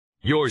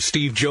Your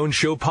Steve Jones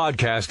Show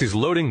podcast is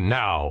loading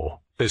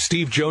now. The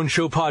Steve Jones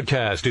Show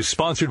podcast is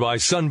sponsored by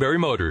Sunbury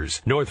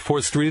Motors, North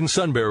 4th Street in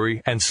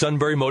Sunbury, and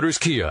Sunbury Motors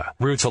Kia,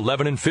 routes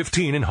 11 and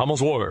 15 in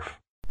Hummel's Wharf.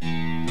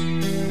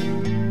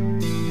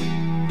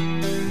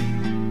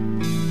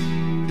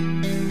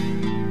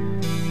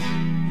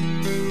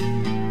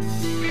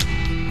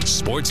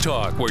 Sports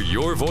talk where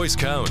your voice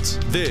counts.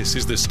 This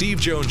is the Steve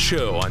Jones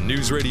Show on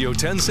News Radio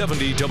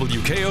 1070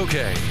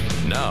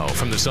 WKOK. Now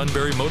from the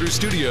Sunbury Motors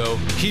Studio,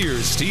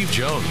 here's Steve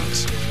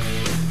Jones.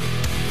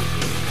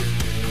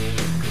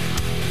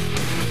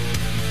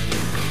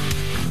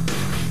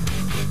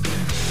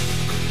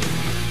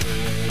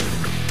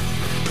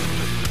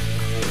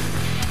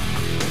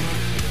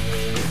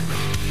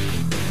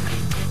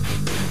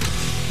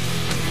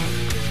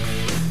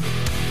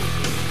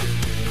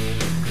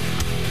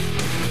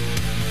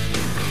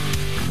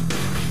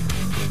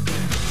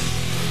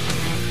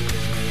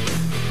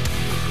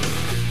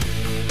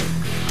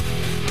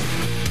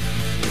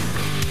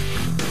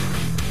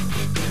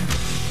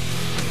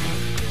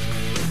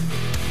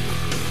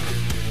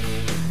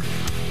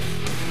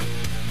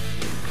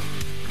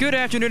 Good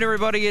afternoon,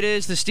 everybody. It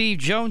is the Steve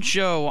Jones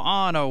Show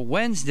on a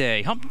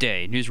Wednesday, Hump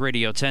Day, News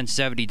Radio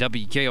 1070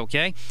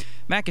 WKOK.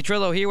 Matt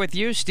Catrillo here with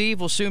you. Steve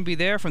will soon be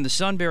there from the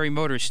Sunbury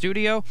Motors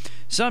Studio.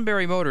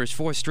 Sunbury Motors,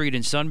 4th Street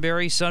in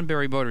Sunbury.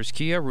 Sunbury Motors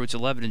Kia, routes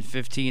 11 and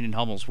 15 in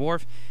Hummel's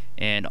Wharf.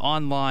 And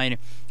online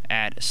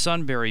at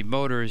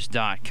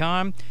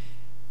sunburymotors.com.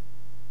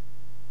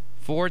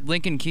 Ford,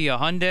 Lincoln, Kia,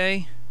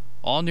 Hyundai.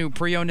 All new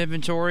pre-owned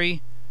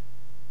inventory.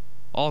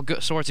 All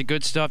sorts of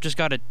good stuff. Just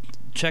got a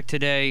check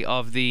today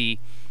of the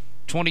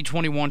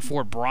 2021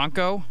 Ford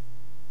Bronco,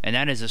 and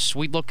that is a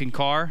sweet-looking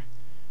car.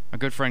 My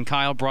good friend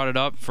Kyle brought it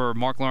up for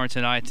Mark Lawrence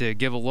and I to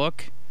give a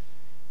look,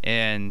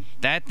 and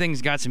that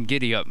thing's got some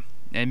giddy-up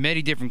and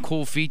many different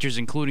cool features,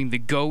 including the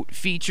GOAT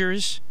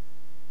features.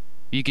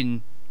 You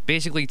can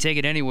basically take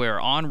it anywhere,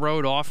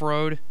 on-road,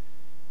 off-road.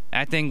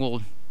 That thing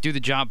will do the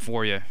job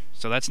for you.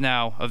 So that's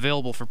now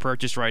available for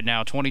purchase right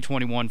now,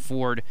 2021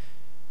 Ford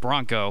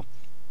Bronco.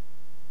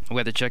 We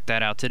had to check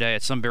that out today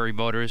at Sunbury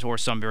Motors or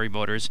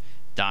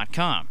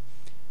sunburymotors.com.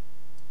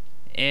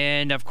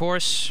 And, of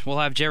course, we'll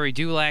have Gerry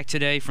Dulac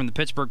today from the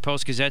Pittsburgh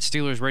Post Gazette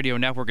Steelers Radio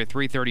Network at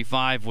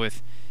 3:35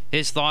 with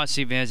his thoughts.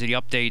 See if he has any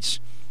updates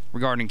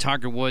regarding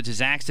Tiger Woods'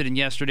 his accident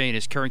yesterday and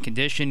his current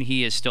condition.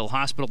 He is still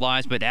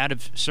hospitalized but out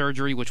of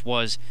surgery, which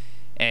was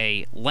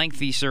a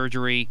lengthy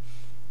surgery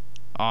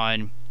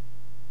on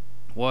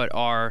what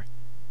are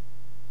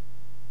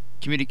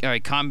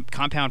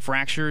compound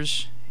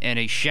fractures and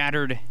a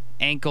shattered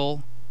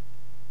ankle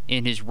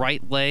in his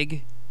right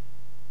leg,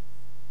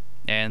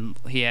 and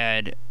he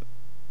had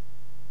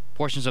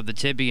portions of the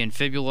tibia and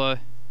fibula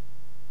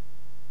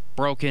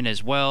broken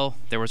as well.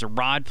 There was a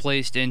rod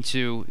placed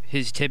into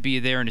his tibia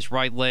there in his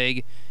right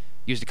leg.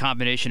 Used a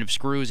combination of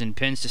screws and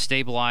pins to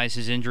stabilize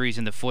his injuries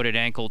in the foot and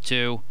ankle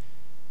too.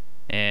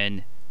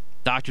 And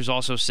doctors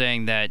also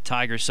saying that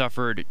Tiger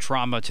suffered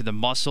trauma to the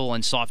muscle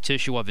and soft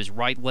tissue of his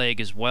right leg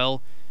as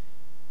well.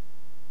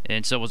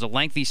 And so it was a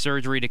lengthy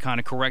surgery to kind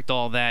of correct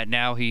all that.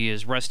 Now he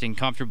is resting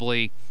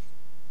comfortably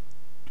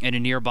in a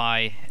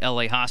nearby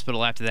LA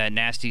hospital after that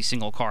nasty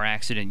single-car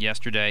accident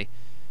yesterday.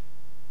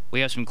 We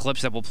have some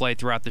clips that we'll play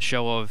throughout the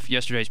show of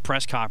yesterday's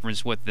press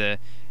conference with the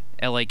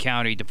LA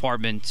County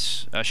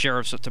Department,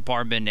 Sheriff's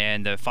Department,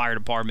 and the Fire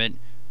Department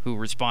who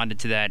responded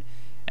to that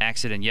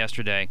accident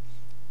yesterday.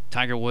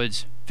 Tiger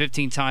Woods,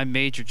 15-time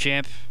major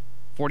champ,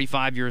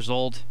 45 years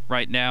old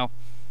right now.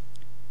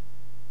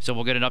 So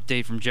we'll get an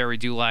update from Gerry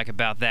Dulac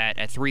about that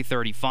at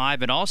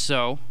 3:35. And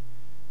also,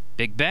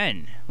 Big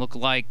Ben look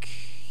like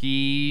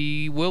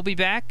he will be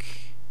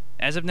back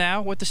as of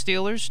now with the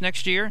Steelers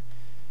next year.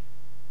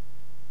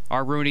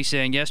 Our Rooney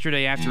saying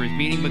yesterday after his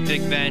meeting with Big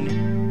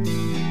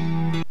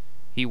Ben,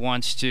 he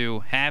wants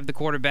to have the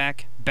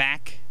quarterback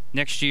back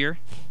next year.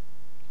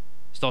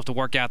 Still have to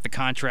work out the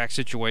contract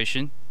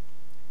situation.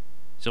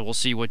 So we'll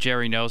see what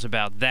Gerry knows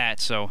about that.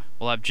 So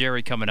we'll have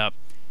Gerry coming up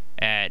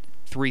at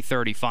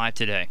 3:35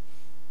 today.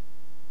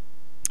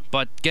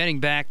 But getting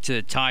back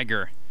to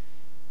Tiger,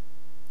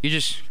 you're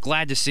just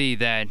glad to see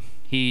that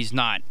he's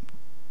not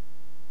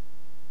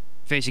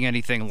facing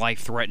anything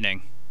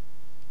life-threatening.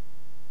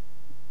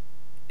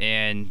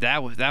 And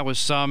that was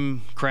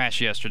some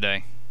crash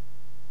yesterday.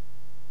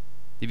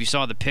 If you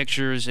saw the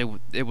pictures,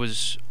 it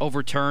was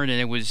overturned and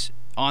it was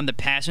on the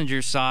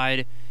passenger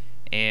side,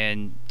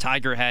 and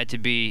Tiger had to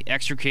be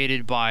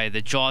extricated by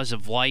the jaws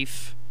of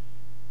life,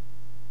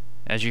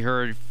 as you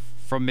heard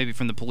from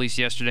the police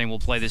yesterday, and we'll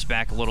play this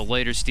back a little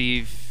later,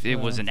 Steve. It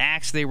was an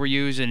axe they were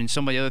using and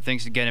so many other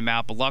things to get him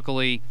out, but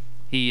luckily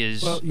he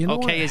is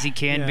okay as he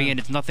can be, and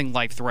it's nothing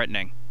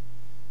life-threatening.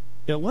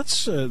 Yeah,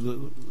 let's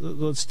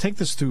take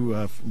this through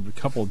a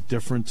couple of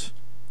different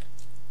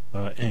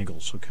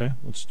angles, okay?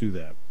 Let's do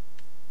that.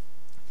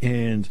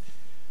 And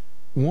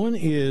one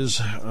is,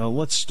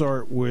 let's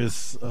start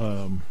with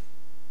the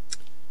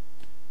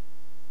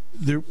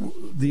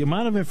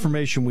amount of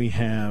information we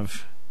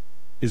have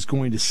is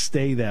going to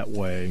stay that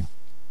way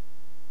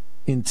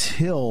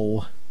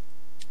until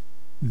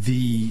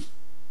the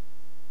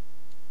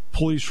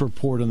police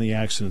report on the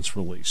accident's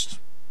released.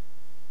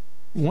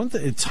 One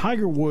thing,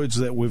 Tiger Woods,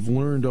 that we've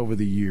learned over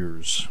the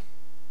years,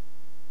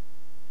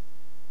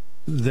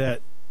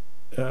 that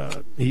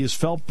he has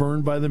felt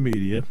burned by the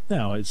media.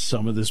 Now, has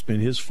some of this been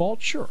his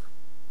fault? Sure.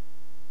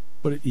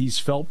 But he's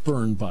felt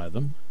burned by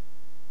them.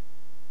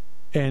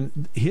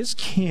 And his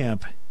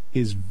camp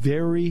is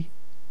very,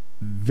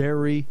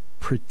 very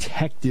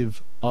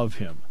protective of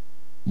him.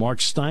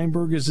 Mark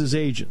Steinberg is his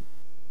agent.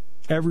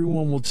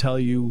 Everyone will tell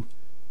you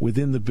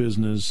within the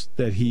business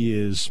that he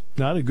is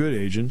not a good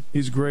agent.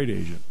 He's a great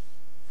agent.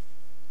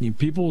 I mean,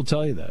 people will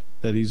tell you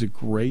that he's a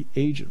great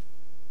agent.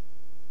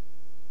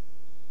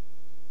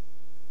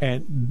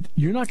 And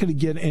you're not going to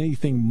get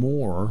anything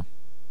more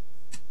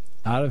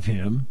out of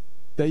him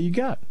that you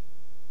got,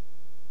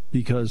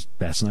 because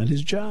that's not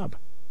his job.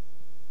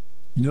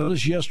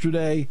 Notice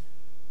yesterday,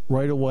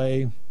 right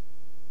away,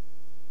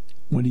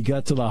 when he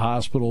got to the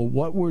hospital,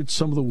 what were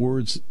some of the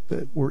words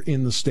that were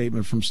in the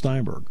statement from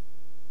Steinberg?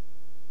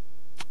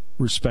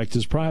 Respect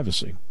his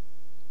privacy,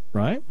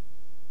 right?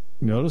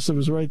 Notice it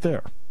was right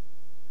there.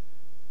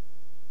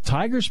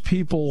 Tiger's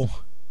people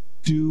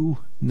do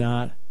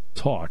not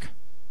talk.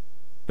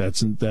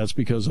 That's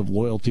because of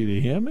loyalty to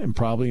him and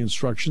probably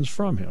instructions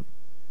from him.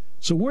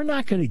 So we're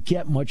not going to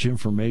get much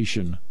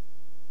information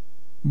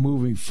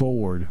moving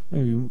forward. I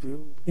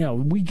mean,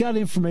 we got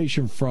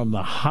information from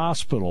the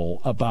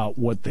hospital about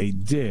what they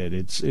did.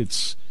 It's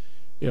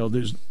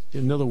there's,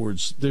 in other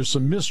words, there's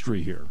some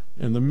mystery here,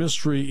 and the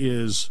mystery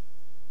is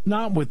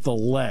not with the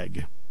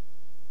leg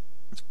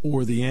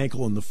or the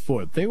ankle and the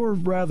foot. They were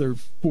rather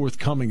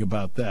forthcoming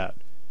about that.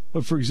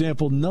 But for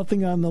example,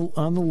 nothing on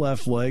the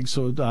left leg,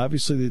 so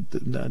obviously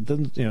it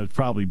doesn't, it's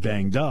probably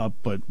banged up,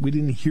 but we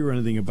didn't hear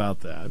anything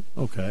about that.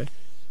 Okay.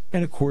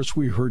 And of course,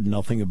 we heard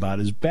nothing about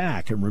his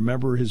back. And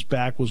remember, his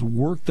back was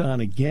worked on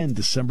again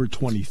December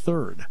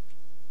 23rd.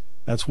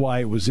 That's why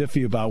it was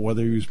iffy about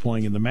whether he was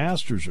playing in the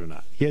Masters or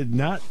not. He had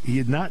not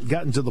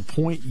gotten to the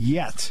point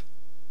yet.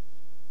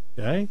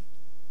 Okay?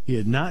 He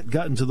had not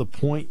gotten to the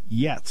point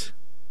yet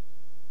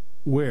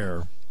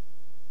where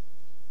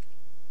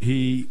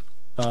he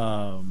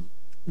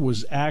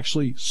was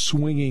actually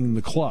swinging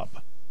the club.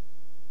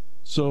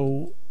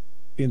 So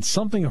in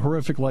something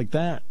horrific like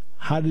that,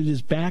 how did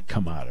his back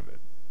come out of it?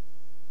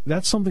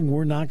 That's something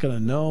we're not going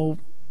to know.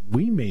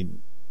 We're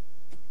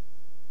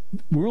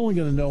only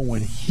going to know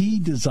when he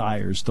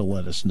desires to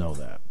let us know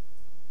that.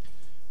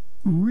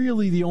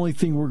 Really, the only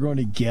thing we're going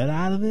to get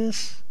out of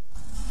this,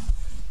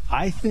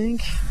 I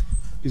think,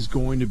 is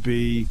going to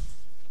be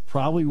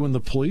probably when the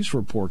police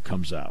report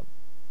comes out.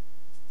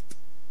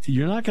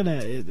 You're not going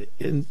to,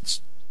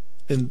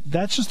 and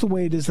that's just the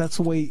way it is. That's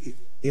the way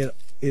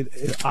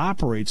it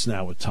operates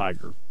now with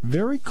Tiger.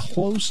 Very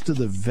close to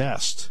the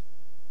vest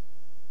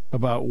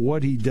about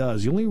what he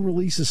does. He only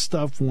releases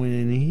stuff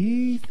when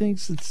he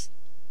thinks it's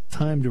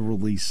time to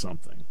release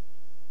something.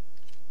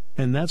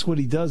 And that's what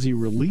he does. He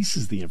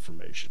releases the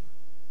information.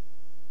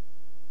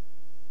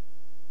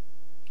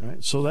 All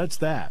right, so that's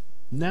that.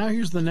 Now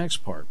here's the next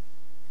part.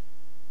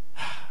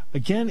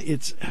 Again,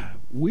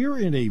 we're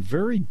in a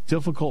very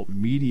difficult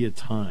media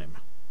time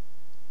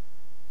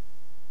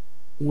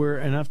where,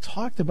 and I've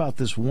talked about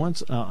this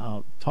once,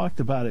 I've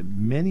talked about it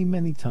many,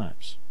 many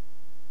times.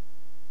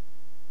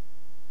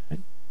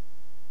 Okay?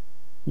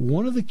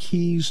 One of the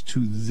keys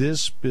to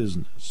this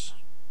business,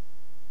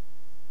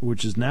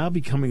 which is now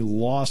becoming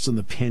lost and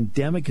the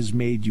pandemic has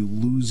made you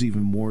lose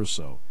even more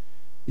so,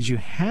 is you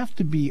have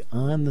to be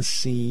on the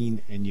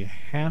scene and you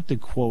have to,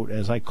 quote,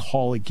 as I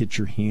call it, get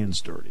your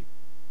hands dirty.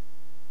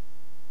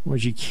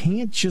 Whereas you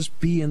can't just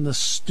be in the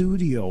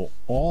studio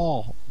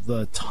all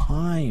the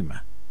time.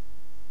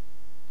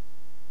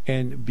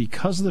 And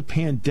because of the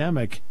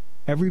pandemic,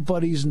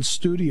 everybody's in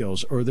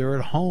studios or they're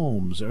at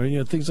homes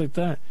or things like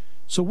that.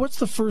 So what's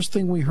the first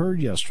thing we heard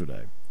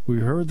yesterday? We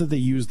heard that they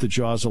used the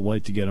jaws of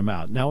life to get him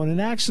out. Now, in an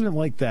accident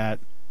like that,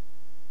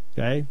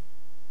 okay,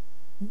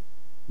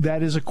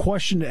 that is a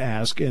question to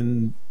ask,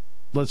 and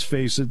let's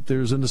face it,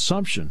 there's an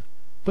assumption.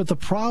 But the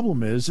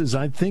problem is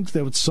I think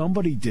that what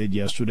somebody did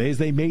yesterday is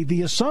they made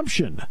the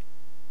assumption.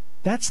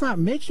 That's not,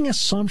 making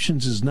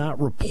assumptions is not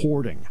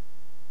reporting.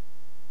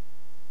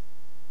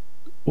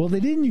 Well, they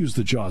didn't use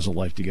the jaws of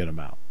life to get him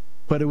out.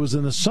 But it was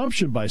an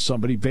assumption by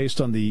somebody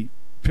based on the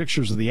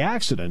pictures of the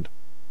accident.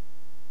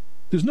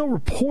 There's no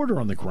reporter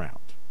on the ground.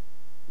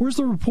 Where's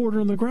the reporter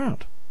on the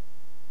ground?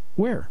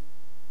 Where?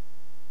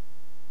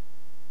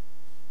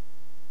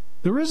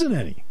 There isn't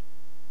any.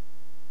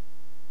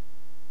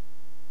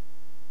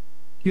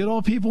 You had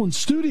all people in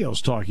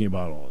studios talking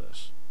about all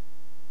this.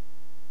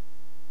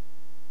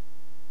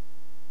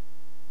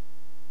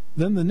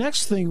 Then the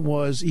next thing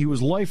was he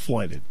was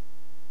life-flighted.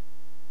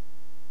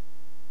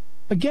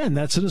 Again,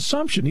 that's an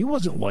assumption. He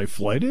wasn't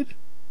life-flighted.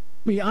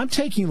 I mean, I'm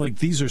taking,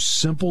 these are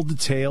simple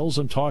details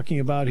I'm talking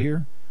about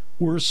here,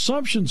 where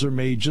assumptions are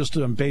made just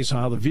based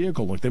on how the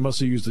vehicle looked. They must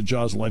have used the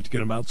jaws of life to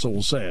get him out, so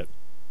we'll say it.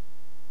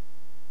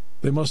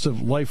 They must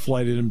have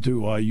life-flighted him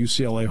to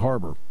UCLA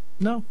Harbor.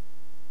 No.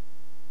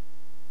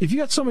 If you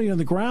got somebody on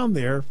the ground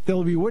there,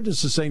 there'll be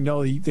witnesses saying,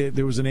 no,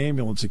 there was an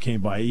ambulance that came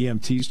by.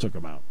 EMTs took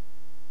him out.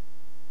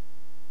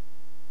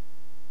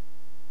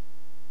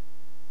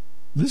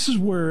 This is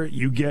where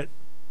you get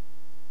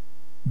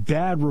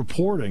bad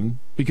reporting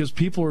because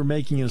people are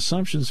making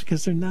assumptions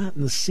because they're not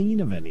in the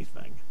scene of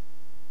anything.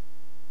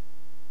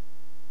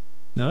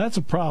 Now, that's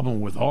a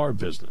problem with our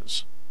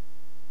business.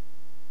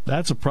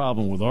 That's a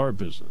problem with our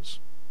business.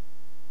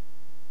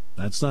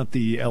 That's not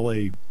the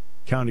L.A.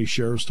 County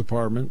Sheriff's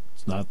Department.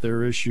 It's not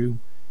their issue.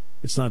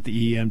 It's not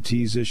the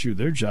EMT's issue.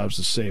 Their job's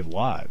to save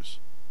lives.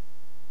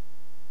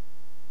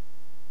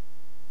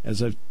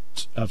 As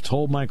I've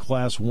told my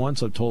class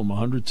once, I've told them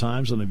 100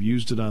 times, and I've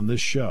used it on this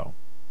show.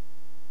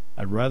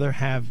 I'd rather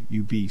have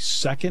you be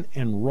second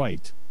and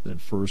right than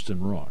first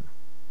and wrong.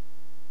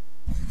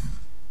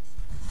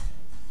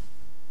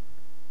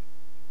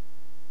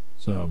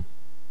 So,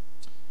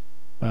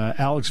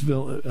 Alex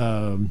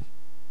Villanueva,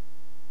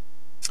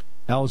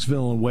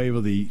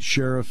 the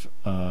sheriff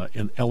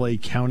in L.A.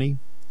 County,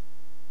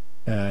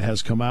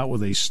 has come out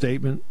with a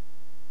statement,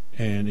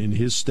 and in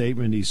his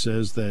statement he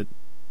says that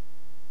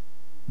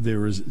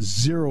there is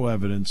zero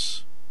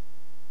evidence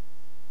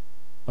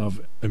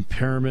of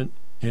impairment,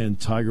 and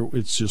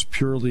it's just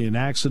purely an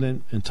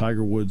accident, and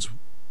Tiger Woods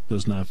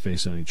does not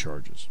face any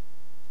charges.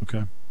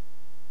 Okay?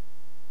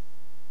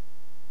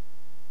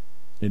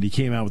 And he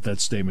came out with that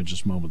statement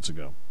just moments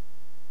ago.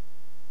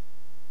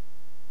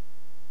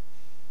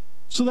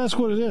 So that's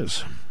what it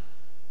is.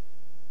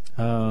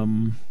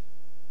 And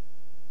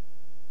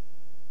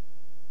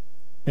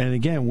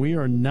again, we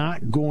are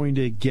not going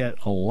to get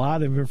a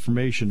lot of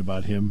information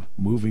about him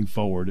moving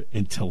forward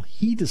until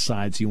he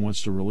decides he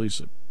wants to release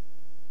it.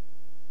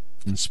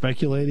 And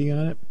speculating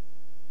on it.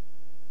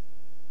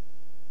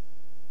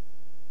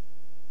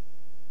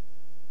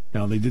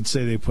 Now, they did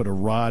say they put a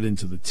rod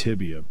into the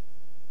tibia,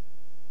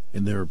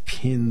 and there are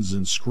pins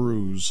and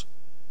screws,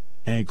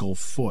 ankle,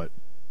 foot.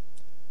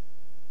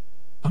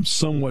 I'm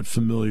somewhat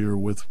familiar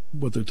with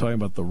what they're talking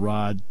about, the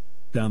rod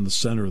down the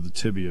center of the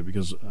tibia,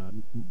 because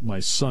my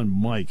son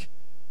Mike,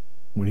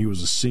 when he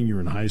was a senior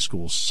in high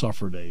school,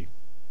 suffered an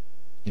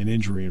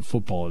injury in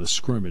football at a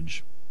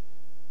scrimmage.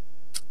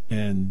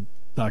 And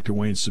Dr.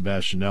 Wayne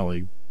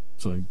Sebastianelli,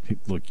 so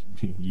look,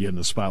 you get in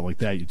a spot like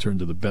that, you turn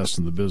to the best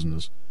in the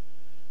business.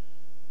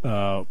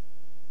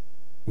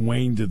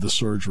 Wayne did the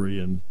surgery,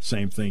 and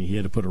same thing, he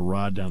had to put a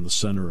rod down the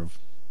center of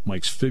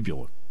Mike's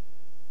fibula.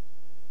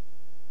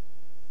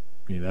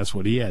 I mean, that's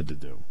what he had to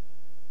do.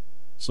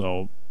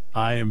 So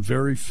I am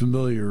very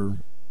familiar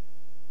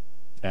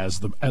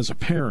as a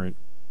parent,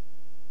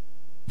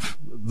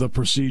 the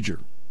procedure.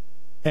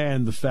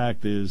 And the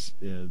fact is,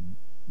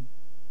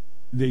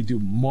 they do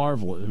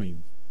marvelous. I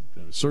mean,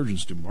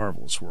 surgeons do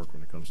marvelous work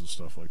when it comes to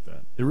stuff like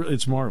that.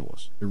 It's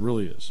marvelous. It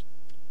really is.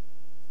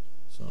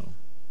 So,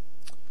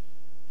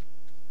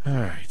 all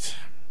right.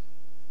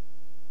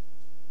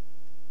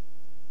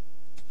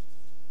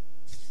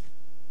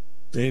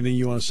 Anything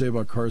you want to say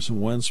about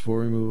Carson Wentz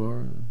before we move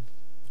on?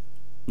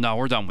 No,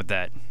 we're done with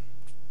that.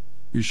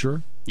 You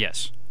sure?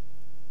 Yes.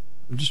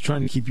 I'm just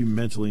trying to keep you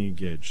mentally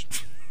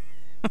engaged.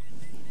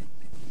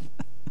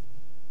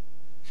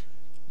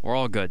 We're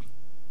all good.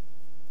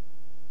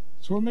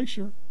 So we'll make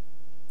sure.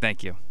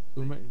 Thank you.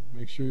 We'll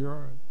make sure you're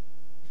all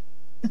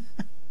right.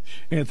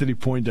 Anthony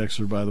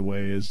Poindexter, by the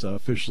way, is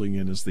officially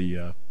in as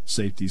the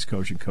safeties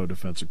coach and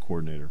co-defensive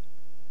coordinator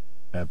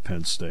at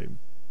Penn State.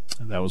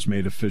 And that was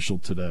made official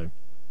today.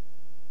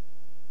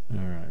 All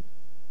right.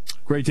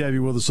 Great to have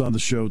you with us on the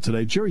show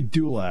today. Gerry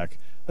Dulac.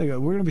 We're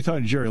going to be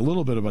talking to Jerry a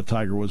little bit about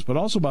Tiger Woods, but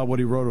also about what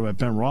he wrote about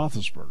Ben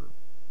Roethlisberger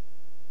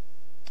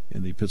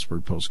in the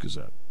Pittsburgh Post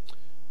Gazette.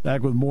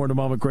 Back with more in a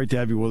moment. Great to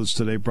have you with us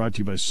today. Brought to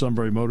you by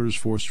Sunbury Motors,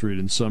 4th Street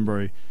in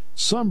Sunbury.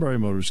 Sunbury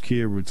Motors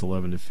Kia, routes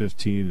 11 and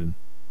 15 in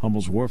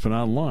Hummel's Wharf, and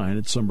online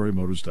at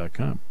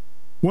sunburymotors.com.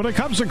 When it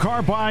comes to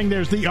car buying,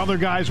 there's the other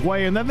guy's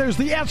way, and then there's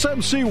the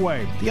SMC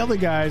way. The other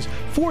guys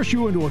force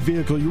you into a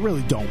vehicle you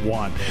really don't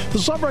want. The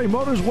Sunbury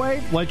Motors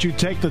way lets you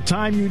take the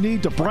time you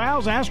need to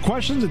browse, ask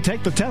questions, and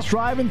take the test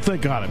drive and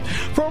think on it.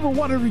 For over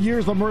 100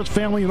 years, the Mertz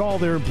family and all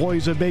their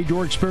employees have made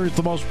your experience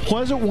the most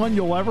pleasant one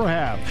you'll ever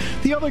have.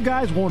 The other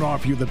guys won't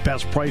offer you the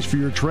best price for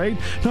your trade,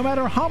 no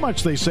matter how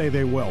much they say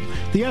they will.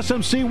 The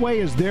SMC way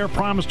is their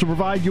promise to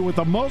provide you with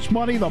the most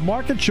money the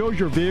market shows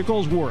your vehicle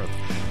is worth.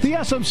 The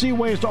SMC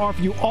way is to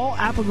offer you all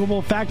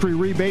applicable factory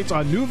rebates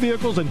on new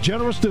vehicles and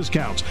generous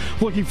discounts.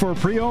 Looking for a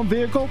pre-owned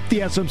vehicle? The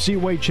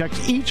SMC way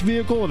checks each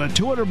vehicle in a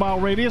 200-mile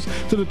radius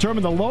to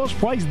determine the lowest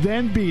price,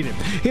 then beat it.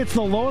 It's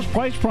the lowest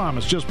price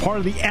promise, just part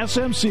of the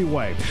SMC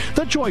way.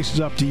 The choice is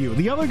up to you.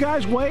 The other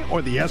guy's way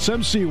or the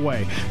SMC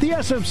way. The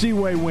SMC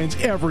way wins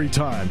every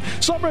time.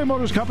 Sunbury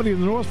Motors Company in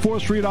the North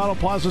 4th Street Auto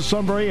Plaza,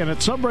 Sunbury, and at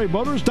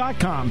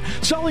sunburymotors.com.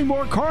 Selling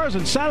more cars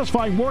and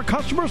satisfying more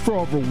customers for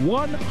over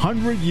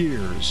 100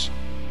 years.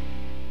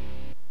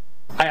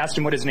 I asked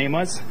him what his name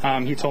was.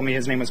 He told me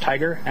his name was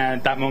Tiger, and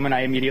at that moment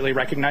I immediately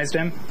recognized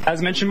him.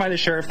 As mentioned by the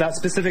sheriff, that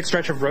specific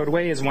stretch of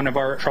roadway is one of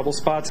our trouble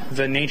spots.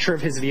 The nature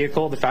of his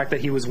vehicle, the fact that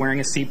he was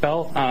wearing a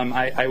seatbelt,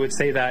 I would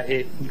say that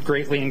it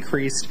greatly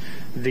increased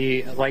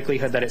the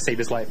likelihood that it saved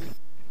his life.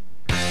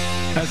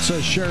 That's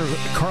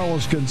Sheriff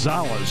Carlos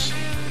Gonzalez,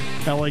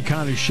 L.A.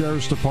 County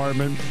Sheriff's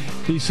Department.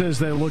 He says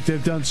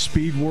they've done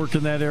speed work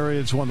in that area.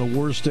 It's one of the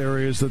worst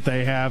areas that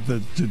they have to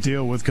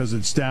deal with because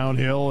it's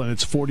downhill and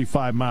it's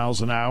 45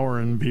 miles an hour,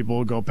 and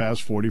people go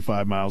past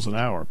 45 miles an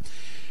hour.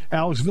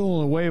 Alex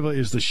Villanueva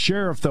is the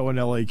sheriff, though, in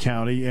L.A.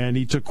 County, and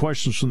he took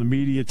questions from the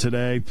media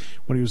today.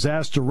 When he was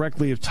asked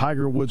directly if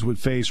Tiger Woods would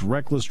face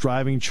reckless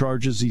driving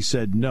charges, he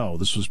said no.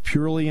 This was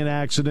purely an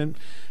accident,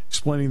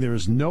 explaining there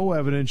is no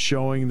evidence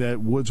showing that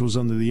Woods was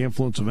under the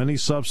influence of any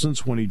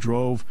substance when he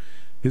drove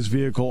his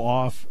vehicle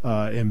off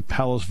in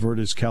Palos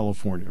Verdes,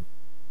 California.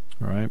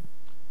 All right.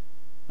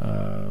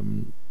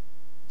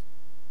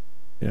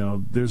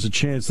 There's a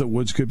chance that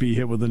Woods could be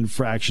hit with an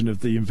infraction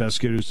if the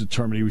investigators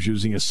determined he was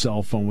using a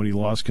cell phone when he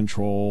lost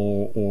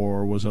control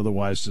or was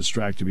otherwise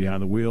distracted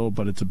behind the wheel,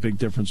 but it's a big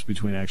difference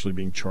between actually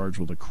being charged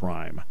with a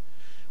crime.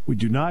 We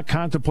do not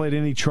contemplate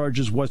any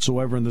charges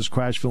whatsoever in this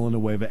crash.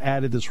 Villanueva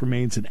added this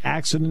remains an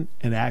accident.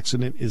 An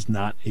accident is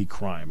not a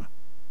crime.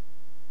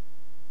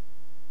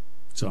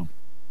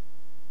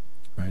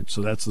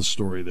 So that's the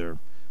story there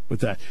with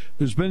that.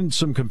 There's been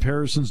some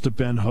comparisons to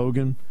Ben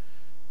Hogan.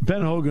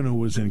 Ben Hogan, who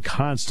was in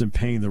constant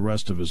pain the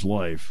rest of his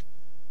life,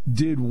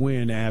 did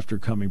win after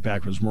coming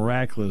back. It was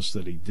miraculous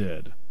that he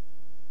did.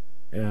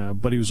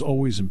 But he was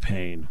always in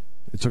pain.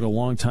 It took a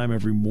long time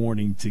every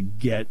morning to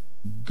get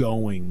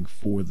going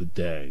for the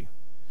day.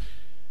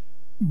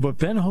 But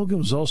Ben Hogan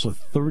was also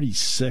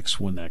 36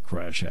 when that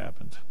crash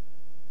happened.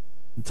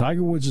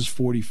 Tiger Woods is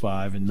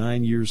 45, and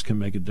 9 years can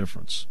make a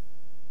difference.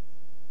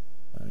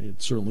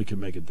 It certainly can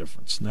make a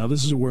difference. Now,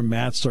 this is where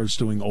Matt starts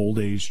doing old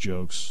age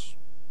jokes,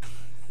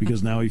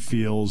 because now he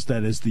feels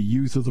that as the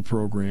youth of the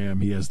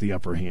program, he has the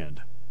upper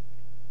hand.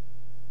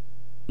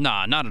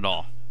 Nah, not at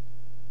all.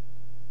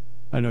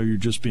 I know you're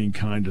just being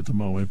kind at the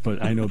moment,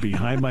 but I know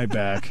behind my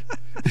back...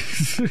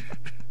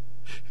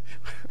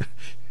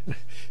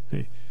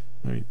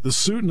 The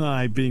suit and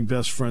I, being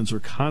best friends, are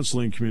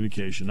constantly in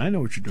communication. I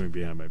know what you're doing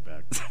behind my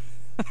back.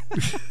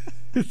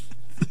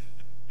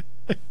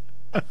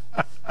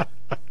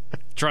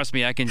 Trust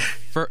me, I can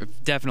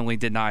definitely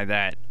deny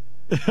that.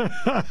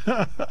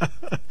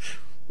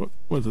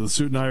 What, the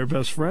suit and I are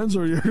best friends,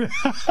 or you're...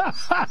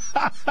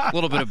 A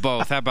little bit of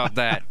both. How about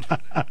that?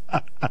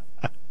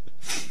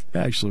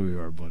 Actually, we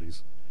are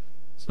buddies.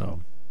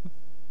 So,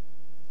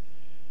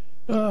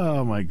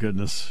 oh my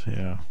goodness,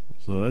 yeah.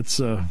 So that's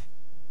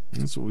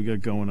what we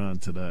got going on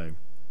today.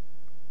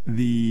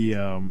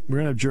 We're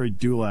gonna have Gerry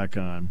Dulac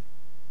on,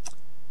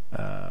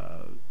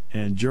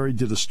 and Gerry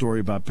did a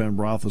story about Ben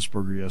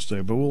Roethlisberger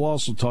yesterday, but we'll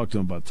also talk to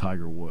him about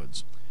Tiger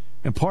Woods.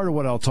 And part of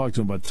what I'll talk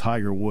to him about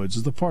Tiger Woods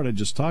is the part I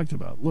just talked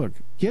about. Look,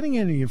 getting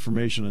any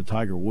information on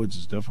Tiger Woods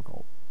is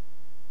difficult.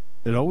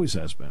 It always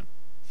has been.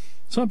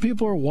 Some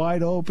people are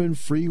wide open,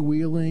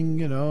 freewheeling,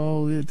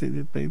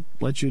 they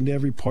let you into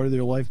every part of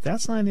their life.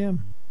 That's not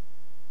him.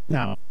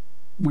 Now,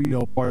 we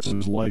know parts of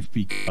his life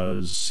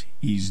because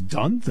he's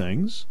done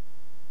things.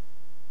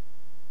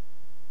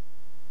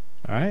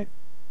 All right?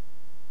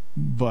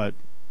 But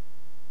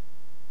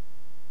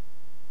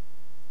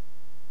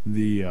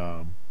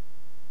when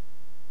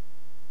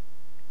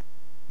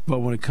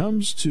it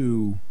comes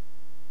to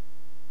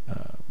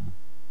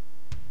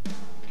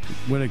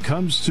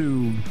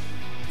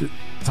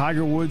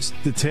Tiger Woods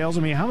details,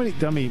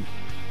 it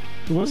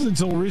wasn't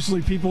until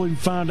recently people even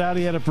found out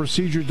he had a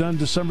procedure done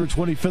December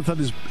 25th on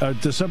his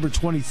December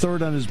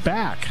 23rd on his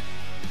back,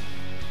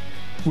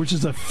 which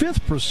is the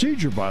fifth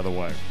procedure, by the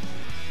way.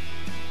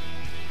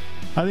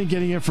 I think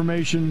getting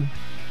information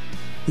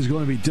is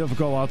going to be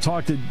difficult. I'll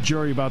talk to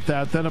Gerry about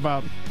that. Then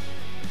about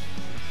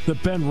the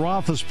Ben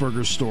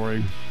Roethlisberger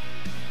story.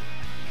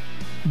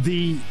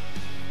 The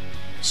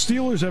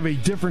Steelers have a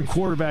different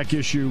quarterback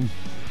issue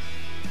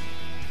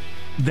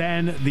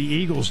than the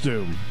Eagles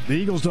do. The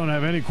Eagles don't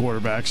have any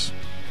quarterbacks.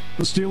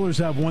 The Steelers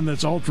have one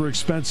that's ultra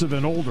expensive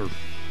and older.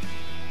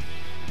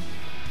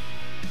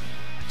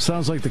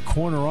 Sounds like the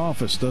corner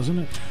office, doesn't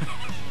it?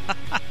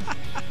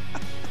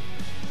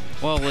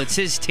 Well, it's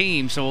his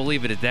team, so we'll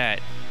leave it at that.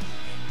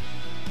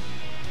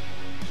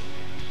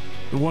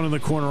 The one in the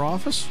corner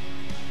office?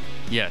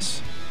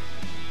 Yes.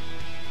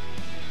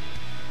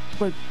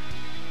 But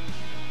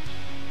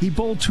he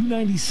bowled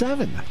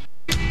 .297.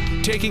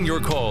 Taking your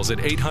calls at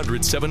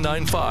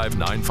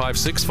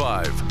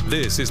 800-795-9565.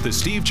 This is The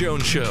Steve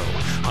Jones Show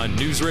on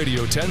News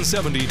Radio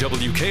 1070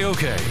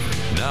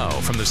 WKOK. Now,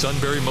 from the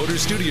Sunbury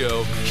Motors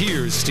Studio,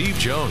 here's Steve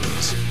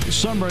Jones.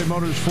 Sunbury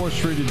Motors, 4th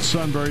Street in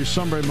Sunbury.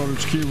 Sunbury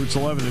Motors Kia routes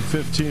 11 and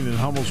 15 in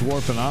Hummel's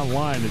Wharf, and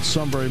online at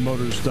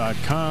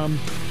sunburymotors.com.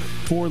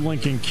 Ford,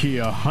 Lincoln,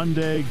 Kia,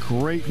 Hyundai.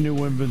 Great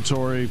new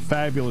inventory.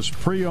 Fabulous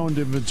pre-owned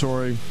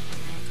inventory.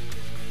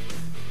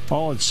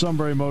 All at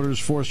Sunbury Motors,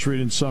 4th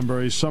Street in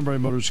Sunbury. Sunbury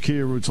Motors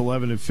Kia, routes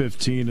 11 and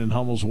 15 in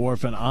Hummel's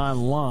Wharf, and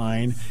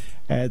online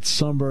at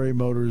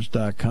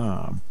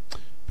sunburymotors.com.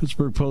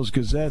 Pittsburgh Post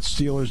Gazette,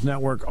 Steelers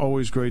Network.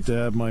 Always great to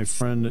have my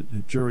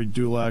friend Gerry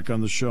Dulac on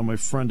the show. My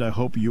friend, I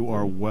hope you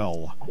are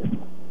well.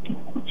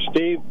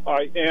 Steve,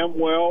 I am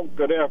well.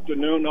 Good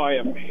afternoon. I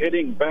am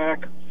heading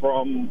back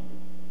from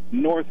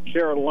North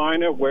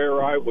Carolina,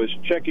 where I was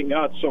checking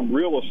out some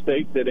real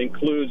estate that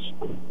includes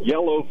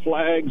yellow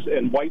flags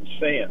and white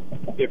sand,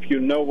 if you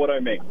know what I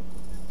mean.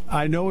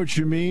 I know what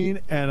you mean,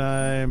 and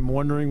I'm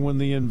wondering when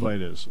the invite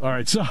is. All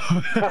right, so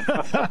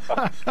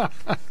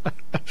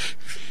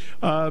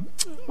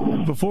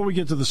before we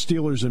get to the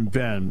Steelers and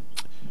Ben,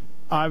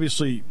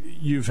 obviously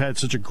you've had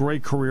such a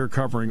great career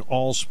covering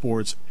all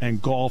sports,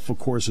 and golf, of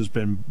course, has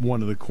been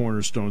one of the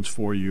cornerstones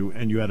for you,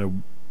 and you had a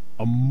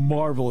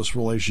marvelous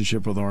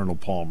relationship with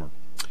Arnold Palmer.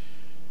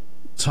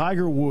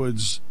 Tiger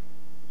Woods,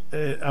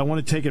 I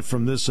want to take it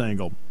from this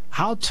angle.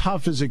 How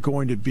tough is it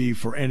going to be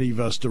for any of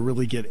us to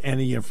really get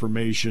any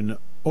information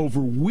over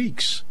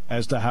weeks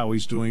as to how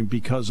he's doing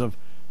because of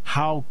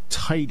how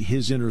tight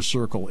his inner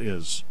circle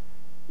is?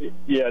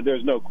 Yeah,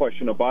 there's no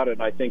question about it.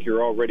 And I think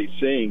you're already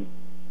seeing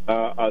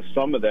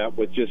some of that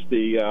with just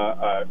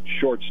the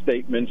short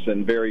statements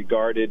and very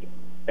guarded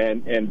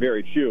and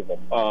very few of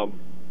them.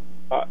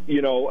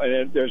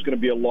 And there's going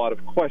to be a lot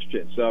of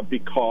questions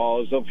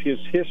because of his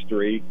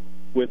history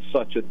with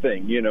such a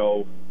thing.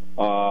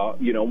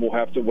 We'll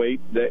have to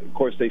wait. Of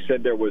course, they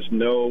said there was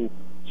no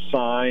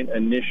sign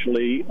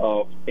initially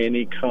of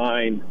any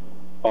kind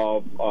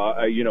of,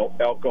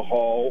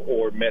 alcohol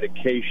or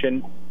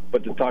medication,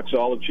 but the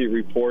toxicology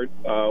report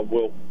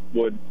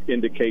would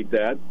indicate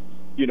that.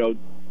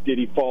 Did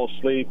he fall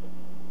asleep?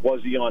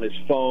 Was he on his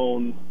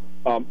phone?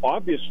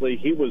 Obviously,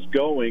 he was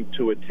going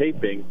to a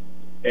taping.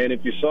 And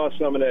if you saw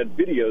some of that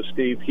video,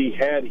 Steve, he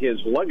had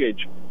his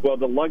luggage. Well,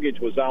 the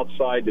luggage was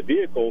outside the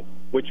vehicle,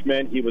 which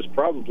meant he was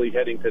probably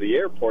heading to the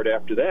airport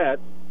after that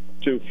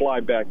to fly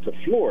back to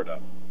Florida.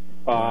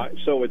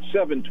 So at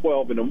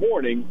 7:12 in the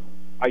morning,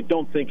 I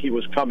don't think he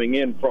was coming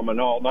in from an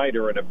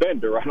all-nighter and a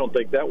bender. I don't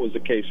think that was the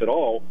case at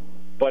all.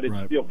 But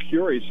it's still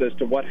curious as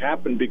to what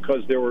happened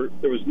because there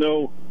was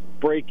no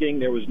braking,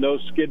 there was no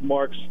skid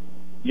marks,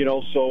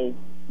 so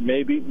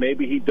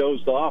maybe he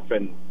dozed off.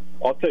 And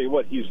I'll tell you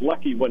what, he's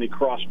lucky when he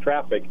crossed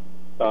traffic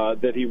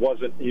that he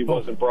wasn't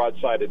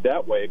broadsided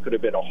that way. It could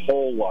have been a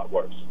whole lot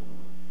worse.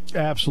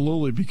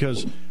 Absolutely,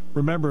 because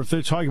remember, if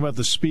they're talking about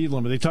the speed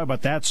limit, they talk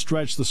about that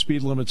stretch, the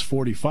speed limit's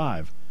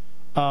 45.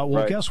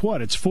 Guess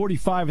what? It's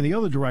 45 in the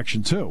other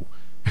direction, too.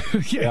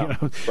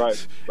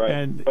 Right.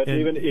 But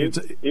even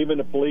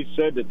the police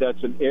said that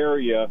that's an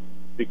area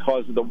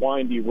because of the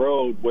windy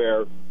road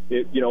where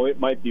it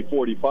might be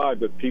 45,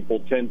 but people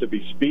tend to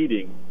be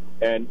speeding.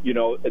 And,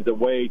 the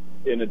way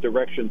in the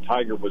direction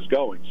Tiger was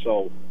going.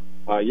 So,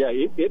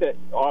 it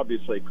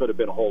obviously could have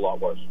been a whole lot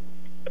worse.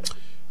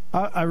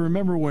 I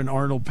remember when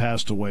Arnold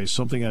passed away,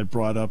 something I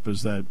brought up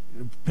is that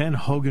Ben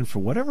Hogan, for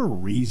whatever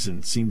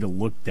reason, seemed to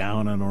look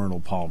down on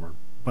Arnold Palmer.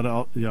 But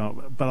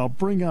I'll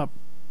bring up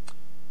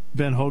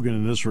Ben Hogan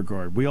in this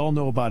regard. We all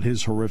know about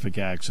his horrific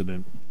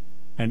accident,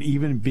 and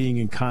even being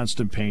in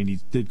constant pain, he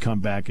did come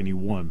back and he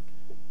won.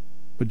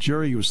 But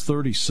Jerry was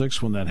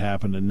 36 when that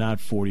happened, and not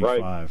 45.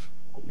 Right.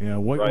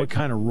 What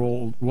kind of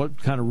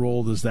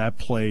role does that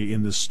play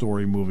in this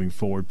story moving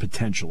forward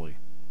potentially?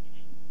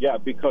 Yeah,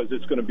 because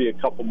it's going to be a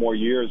couple more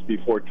years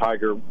before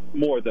Tiger,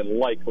 more than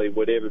likely,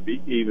 would ever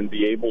even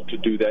be able to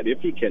do that,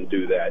 if he can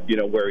do that.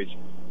 Where he's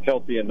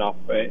healthy enough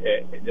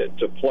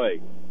to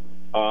play.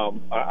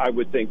 I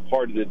would think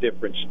part of the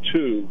difference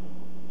too,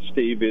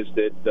 Steve, is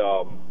that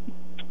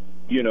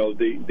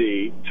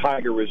the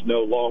Tiger is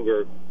no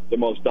longer the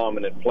most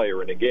dominant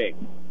player in the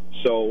game.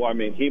 So,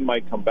 he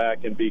might come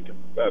back and be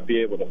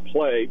able to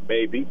play,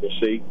 maybe, we'll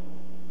see.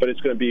 But it's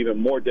going to be even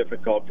more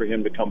difficult for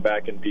him to come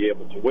back and be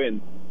able to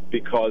win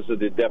because of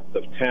the depth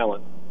of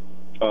talent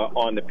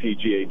on the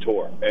PGA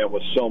Tour. And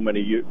with so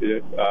many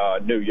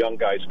new young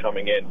guys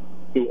coming in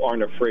who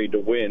aren't afraid to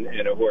win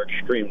and who are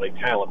extremely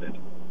talented.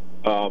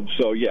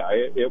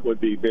 It would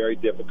be very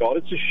difficult.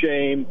 It's a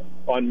shame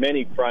on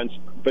many fronts,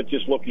 but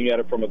just looking at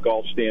it from a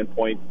golf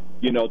standpoint,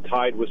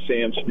 tied with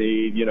Sam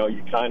Snead,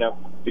 you kind of,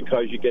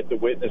 because you get to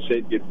witness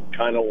it, you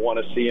kind of want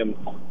to see him,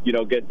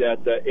 get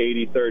that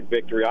 83rd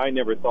victory. I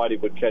never thought he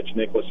would catch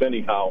Nicklaus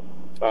anyhow.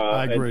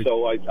 I agree. And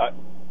so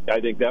I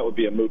think that would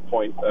be a moot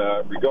point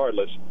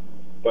regardless.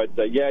 But,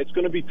 it's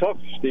going to be tough,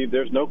 Steve.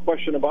 There's no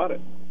question about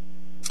it.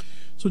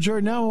 So,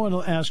 Jerry, now I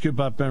want to ask you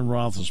about Ben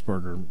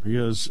Roethlisberger,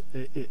 because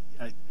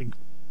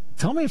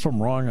tell me if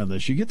I'm wrong on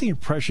this. You get the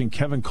impression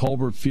Kevin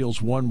Colbert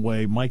feels one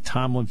way, Mike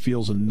Tomlin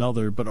feels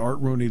another, but Art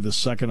Rooney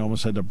II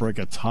almost had to break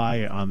a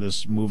tie on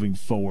this moving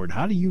forward.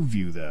 How do you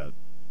view that?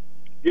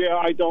 Yeah,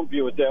 I don't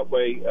view it that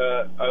way,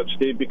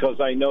 Steve,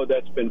 because I know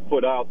that's been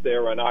put out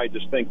there, and I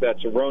just think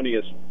that's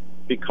erroneous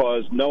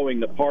because knowing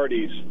the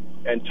parties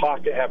and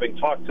having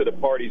talked to the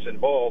parties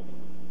involved,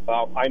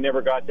 I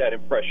never got that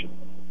impression.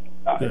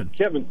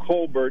 Kevin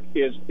Colbert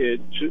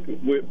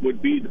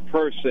would be the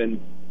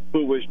person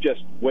who was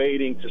just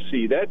waiting to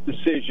see that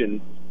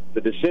decision.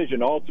 The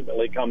decision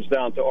ultimately comes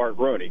down to Art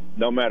Rooney,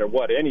 no matter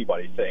what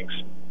anybody thinks.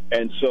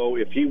 And so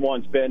if he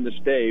wants Ben to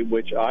stay,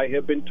 which I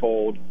have been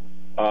told,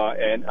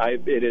 and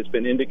it has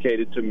been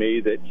indicated to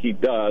me that he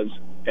does,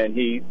 and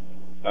he,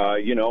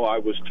 I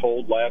was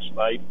told last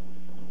night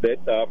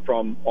that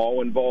from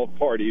all involved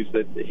parties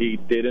that he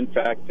did, in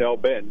fact, tell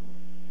Ben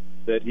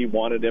that he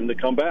wanted him to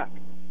come back.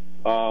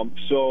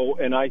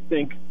 And I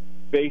think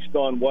based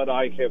on what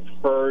I have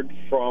heard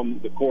from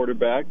the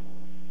quarterback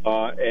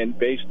and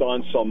based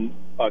on some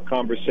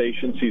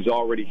conversations he's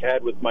already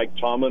had with Mike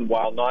Tomlin,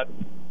 while not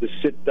the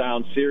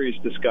sit-down serious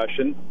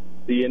discussion,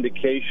 the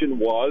indication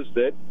was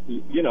that,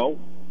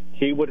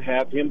 he would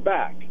have him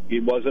back.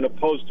 He wasn't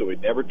opposed to it.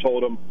 Never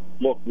told him,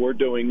 look, we're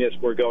doing this,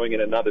 we're going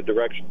in another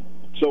direction.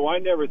 So I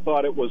never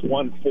thought it was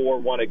 1 for,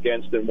 1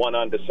 against, and 1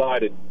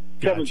 undecided.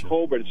 Gotcha. Kevin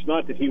Colbert, it's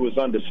not that he was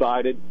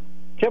undecided.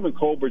 Kevin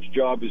Colbert's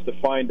job is to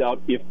find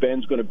out if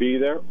Ben's going to be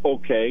there.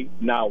 Okay,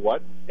 now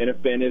what? And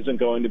if Ben isn't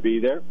going to be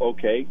there,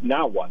 okay,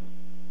 now what?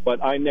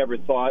 But I never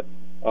thought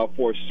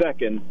for a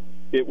second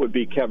it would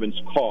be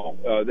Kevin's call.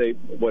 They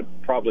would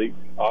probably,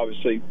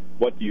 obviously,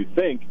 what do you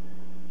think?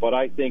 But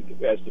I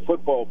think as the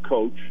football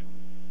coach,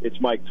 it's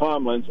Mike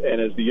Tomlin's, and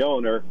as the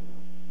owner,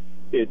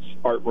 it's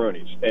Art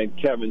Rooney's. And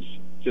Kevin's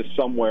just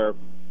somewhere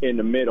in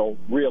the middle,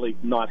 really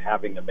not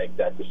having to make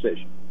that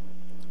decision.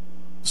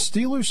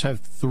 Steelers have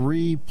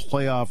 3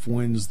 playoff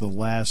wins the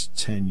last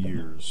 10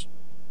 years.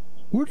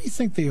 Where do you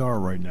think they are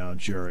right now,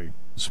 Gerry?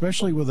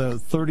 Especially with a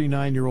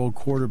 39-year-old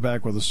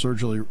quarterback with a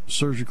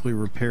surgically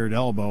repaired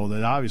elbow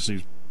that obviously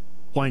is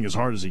playing as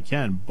hard as he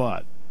can,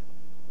 but...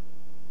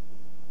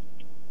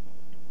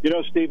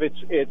 Steve,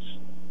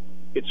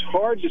 it's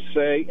hard to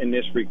say in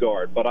this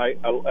regard, but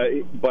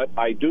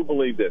I do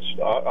believe this.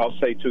 I'll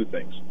say 2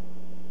 things.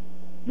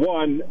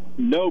 One,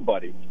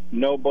 nobody,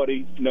 not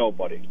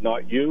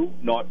you,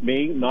 not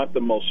me, not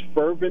the most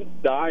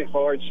fervent,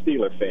 die-hard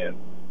Steeler fan,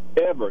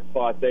 ever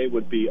thought they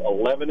would be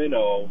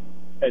 11-0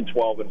 and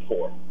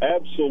 12-4.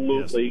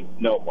 Absolutely yes.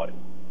 Nobody.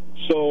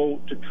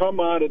 So to come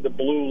out of the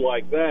blue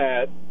like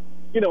that,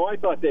 I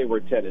thought they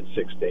were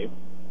 10-6 team,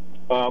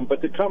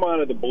 but to come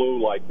out of the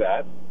blue like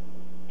that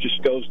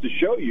just goes to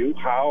show you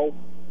how,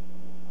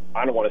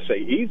 I don't want to say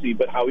easy,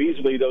 but how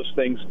easily those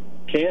things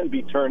can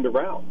be turned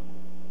around.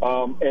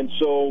 And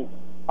so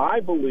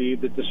I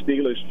believe that the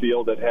Steelers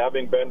feel that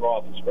having Ben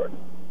Roethlisberger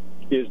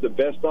is the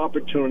best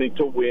opportunity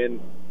to win,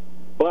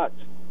 but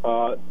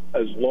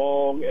as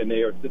long, and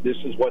this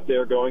is what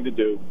they're going to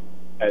do,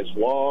 as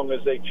long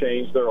as they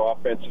change their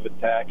offensive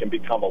attack and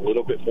become a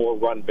little bit more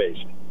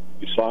run-based.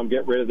 You saw them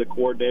get rid of the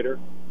coordinator.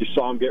 You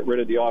saw them get rid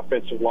of the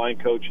offensive line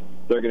coach.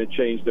 They're going to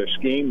change their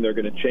scheme. They're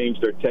going to change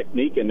their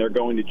technique, and they're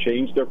going to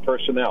change their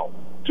personnel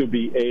to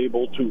be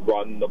able to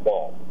run the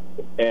ball.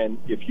 And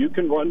if you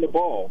can run the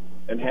ball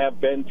and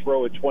have Ben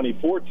throw it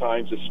 24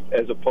 times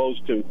as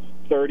opposed to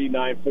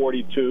 39,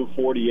 42,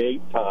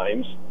 48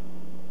 times,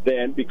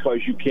 then because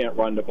you can't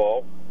run the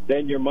ball,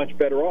 then you're much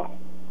better off.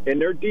 And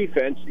their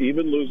defense,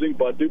 even losing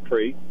Bud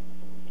Dupree,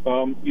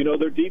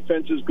 their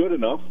defense is good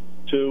enough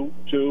to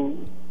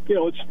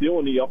it's still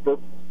in the upper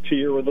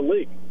tier of the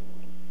league.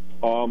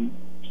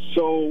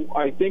 So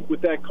I think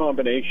with that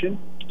combination,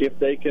 if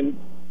they can,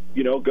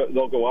 they'll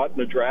go out in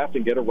the draft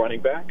and get a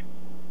running back,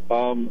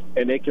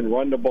 and they can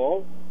run the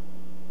ball,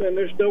 then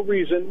there's no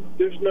reason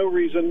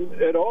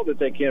at all that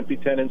they can't be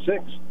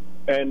 10-6.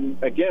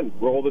 And again,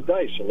 roll the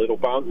dice, a little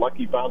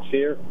lucky bounce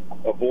here,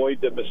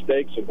 avoid the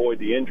mistakes, avoid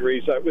the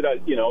injuries.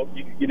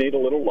 You need a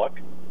little luck.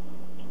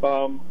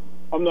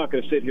 I'm not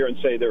going to sit here and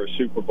say they're a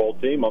Super Bowl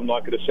team. I'm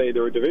not going to say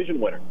they're a division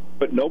winner.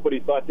 But nobody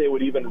thought they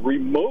would even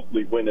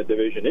remotely win a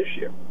division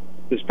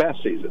this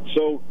past season.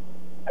 So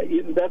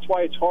that's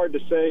why it's hard to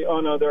say, oh,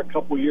 no, they're a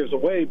couple years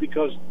away,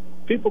 because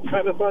people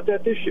kind of thought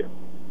that this year.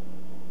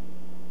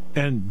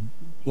 And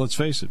let's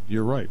face it,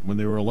 you're right. When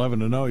they were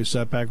 11-0, you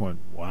sat back and went,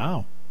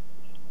 wow.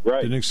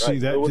 Right. Didn't see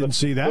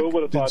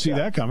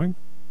that coming.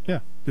 Yeah,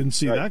 didn't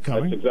see that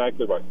coming. That's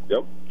exactly right.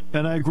 Yep.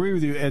 And I agree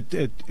with you.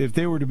 If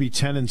they were to be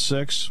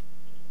 10-6,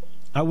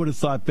 I would have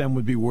thought Ben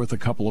would be worth a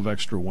couple of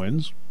extra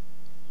wins.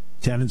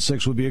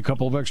 10-6 would be a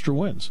couple of extra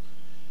wins.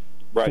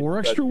 Right. 4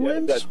 extra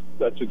wins?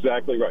 That's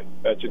exactly right.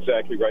 That's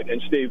exactly right.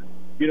 And, Steve,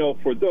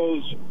 for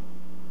those,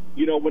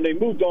 when they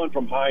moved on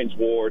from Hines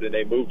Ward and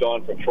they moved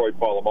on from Troy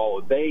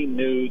Polamalu, they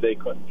knew they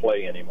couldn't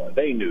play anymore.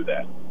 They knew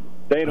that.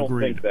 They don't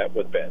think that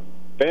with Ben.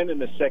 Ben in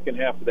the second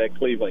half of that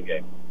Cleveland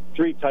game,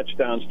 3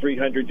 touchdowns,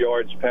 300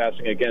 yards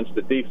passing against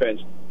the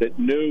defense that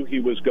knew he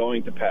was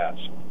going to pass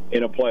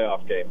in a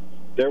playoff game.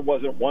 There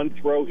wasn't one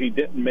throw he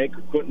didn't make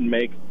or couldn't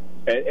make,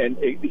 and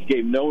he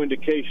gave no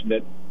indication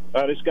that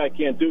this guy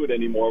can't do it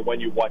anymore when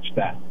you watch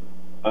that.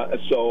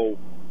 So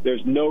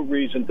there's no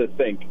reason to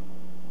think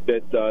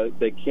that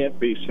they can't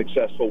be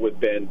successful with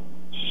Ben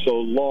so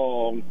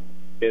long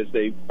as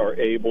they are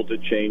able to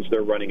change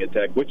their running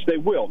attack, which they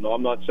will. No,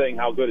 I'm not saying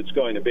how good it's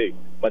going to be,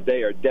 but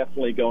they are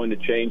definitely going to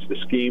change the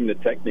scheme, the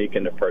technique,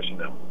 and the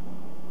personnel.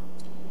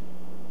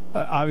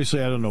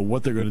 Obviously, I don't know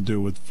what they're going to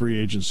do with free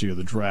agency or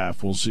the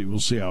draft. We'll see. We'll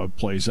see how it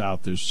plays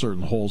out. There's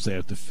certain holes they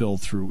have to fill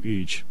through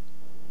each.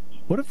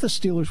 What if the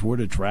Steelers were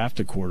to draft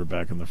a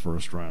quarterback in the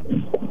first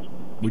round?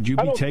 Would you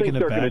be taken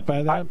aback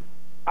by that?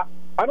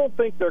 I don't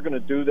think they're going to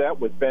do that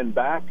with Ben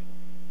back,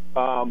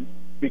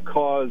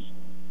 because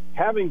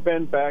having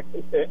Ben back,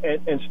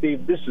 and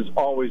Steve, this is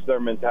always their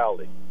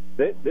mentality.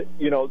 This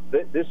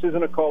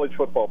isn't a college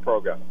football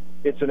program.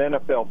 It's an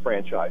NFL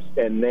franchise,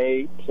 and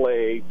they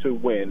play to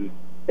win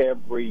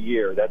every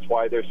year. That's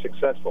why they're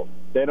successful.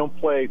 They don't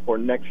play for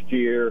next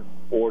year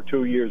or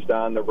 2 years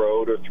down the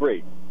road or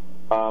 3.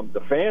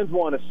 The fans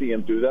want to see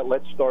him do that.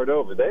 Let's start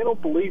over. They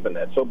don't believe in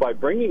that. So by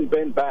bringing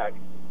Ben back,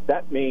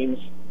 that means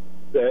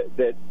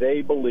that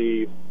they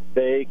believe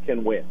they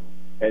can win.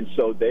 And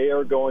so they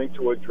are going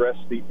to address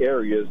the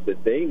areas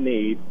that they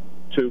need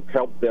to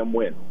help them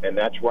win, and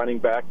that's running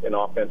back and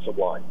offensive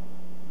line.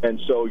 And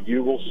so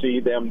you will see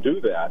them do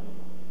that,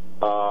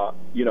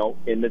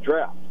 in the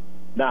draft.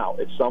 Now,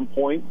 at some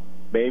point,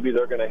 maybe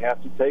they're going to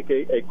have to take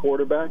a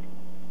quarterback,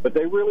 but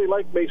they really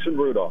like Mason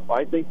Rudolph.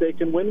 I think they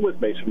can win with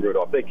Mason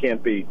Rudolph. They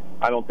can't be,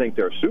 I don't think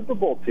they're a Super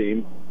Bowl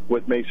team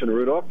with Mason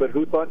Rudolph, but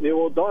who thought Neil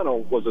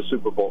O'Donnell was a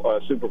Super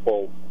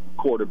Bowl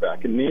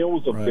quarterback? And Neil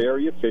was a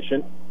very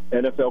efficient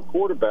NFL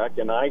quarterback,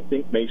 and I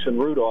think Mason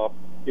Rudolph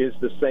is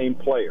the same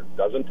player.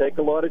 Doesn't take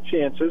a lot of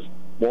chances,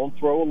 won't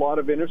throw a lot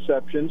of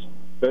interceptions,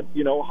 but,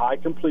 high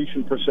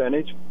completion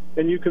percentage,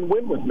 and you can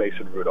win with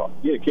Mason Rudolph.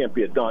 You can't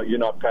be you're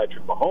not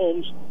Patrick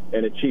Mahomes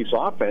and a Chiefs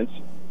offense,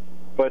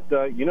 but,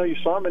 you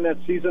saw him in that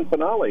season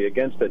finale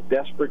against a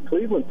desperate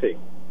Cleveland team.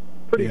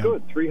 Pretty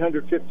good,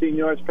 315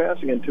 yards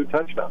passing and 2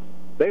 touchdowns.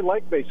 They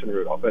like Mason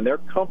Rudolph, and they're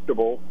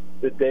comfortable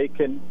that they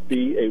can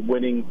be a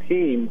winning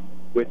team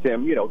with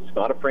him. It's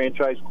not a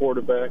franchise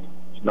quarterback.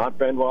 It's not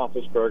Ben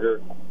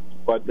Roethlisberger,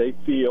 but they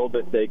feel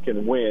that they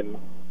can win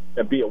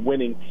and be a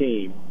winning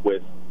team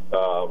with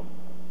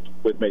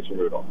Mason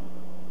Rudolph.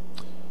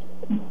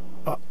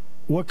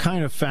 What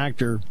kind of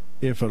factor,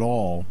 if at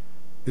all,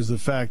 is the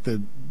fact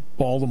that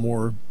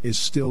Baltimore is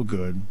still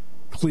good,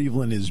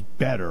 Cleveland is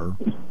better,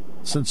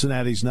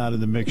 Cincinnati's not in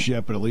the mix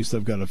yet, but at least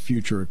they've got a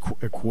future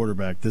at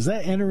quarterback? Does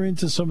that enter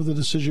into some of the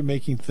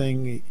decision-making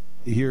thing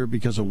here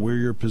because of where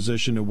you're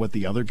positioned and what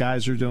the other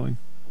guys are doing?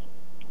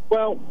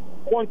 Well,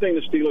 one thing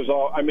the Steelers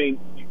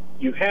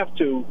you have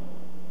to,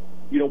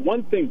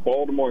 one thing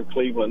Baltimore and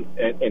Cleveland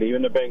and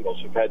even the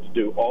Bengals have had to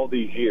do all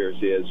these years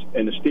is,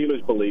 and the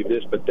Steelers believe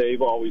this, but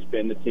they've always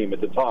been the team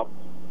at the top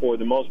for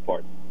the most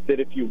part, that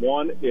if you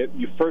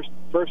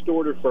first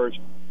order first,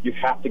 you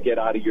have to get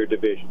out of your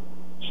division.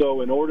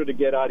 So in order to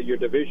get out of your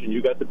division,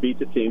 you got to beat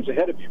the teams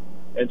ahead of you.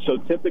 And so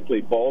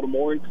typically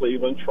Baltimore and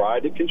Cleveland try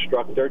to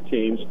construct their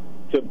teams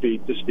to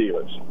beat the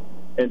Steelers.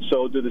 And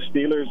so do the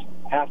Steelers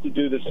have to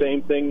do the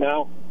same thing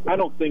now? I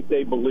don't think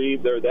they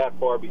believe they're that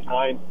far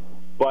behind,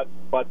 but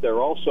they're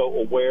also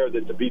aware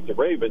that to beat the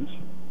Ravens,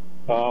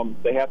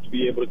 they have to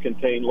be able to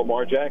contain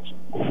Lamar Jackson.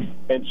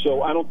 And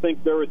so I don't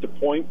think they're at the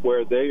point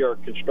where they are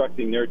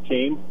constructing their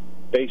team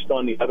based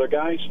on the other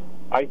guys.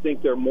 I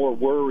think they're more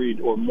worried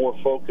or more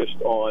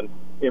focused on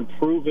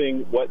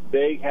improving what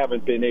they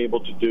haven't been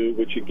able to do,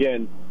 which,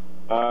 again,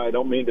 I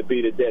don't mean to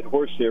beat a dead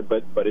horse here,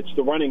 but it's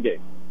the running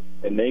game.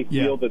 And they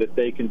feel that if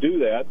they can do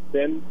that,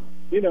 then,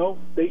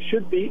 they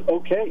should be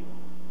okay.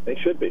 They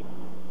should be.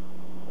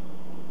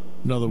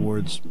 In other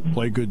words,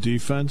 play good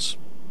defense,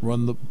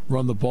 run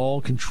the ball,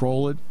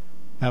 control it,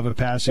 have a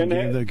passing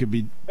game that could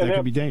be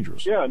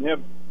dangerous. Yeah, and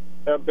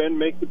have Ben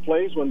make the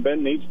plays when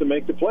Ben needs to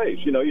make the plays.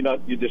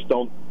 You just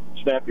don't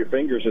snap your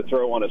fingers and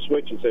throw on a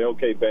switch and say,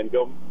 okay, Ben,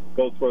 go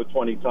throw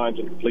 20 times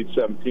and complete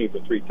 17 for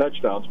 3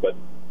 touchdowns. But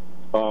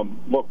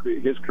look,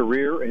 his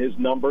career, his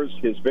numbers,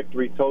 his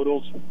victory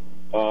totals,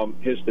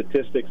 his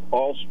statistics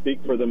all speak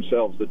for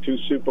themselves. The 2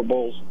 Super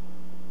Bowls,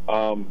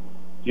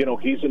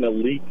 he's an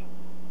elite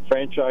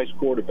franchise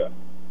quarterback.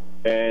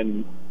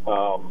 And,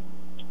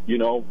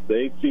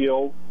 they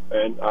feel,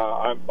 and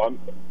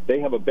they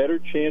have a better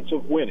chance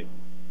of winning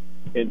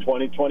in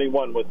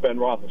 2021 with Ben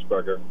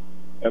Roethlisberger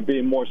and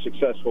being more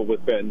successful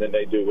with Ben than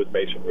they do with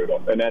Mason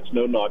Rudolph. And that's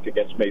no knock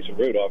against Mason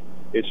Rudolph.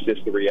 It's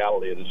just the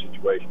reality of the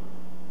situation.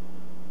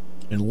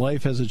 And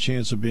life has a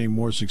chance of being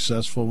more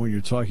successful when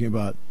you're talking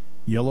about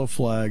yellow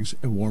flags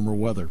and warmer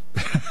weather.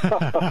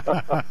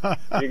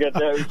 You get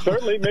that. It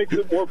certainly makes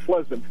it more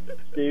pleasant,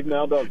 Steve,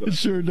 now doesn't it?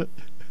 Sure does.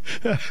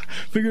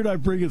 Figured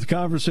I'd bring the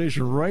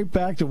conversation right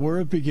back to where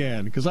it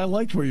began, because I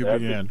liked where you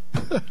began.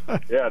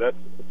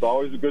 It's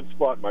always a good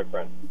spot, my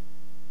friend.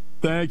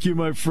 Thank you,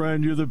 my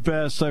friend. You're the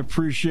best. I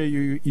appreciate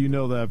you. You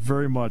know that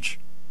very much.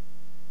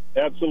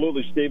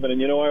 Absolutely, Stephen.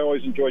 And I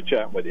always enjoy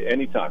chatting with you.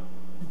 Anytime.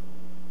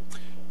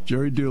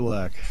 Gerry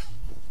Dulac,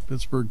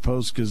 Pittsburgh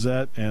Post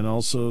Gazette, and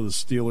also the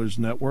Steelers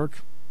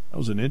Network. That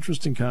was an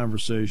interesting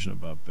conversation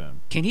about Ben.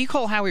 Can he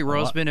call Howie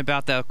Roseman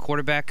about the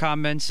quarterback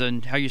comments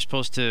and how you're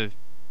supposed to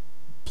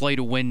play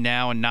to win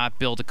now and not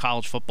build a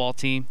college football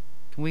team?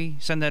 Can we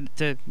send that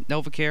to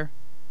NovaCare?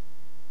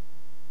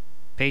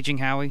 Paging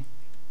Howie?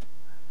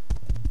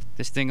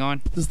 This thing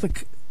on? Does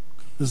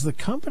the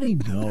company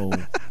know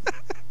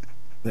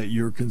that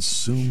you're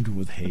consumed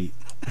with hate.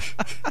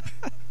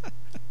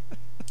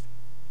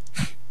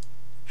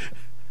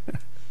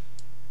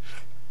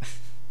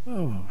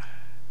 Oh.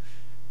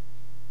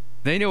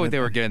 They knew what they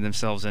were getting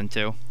themselves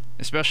into,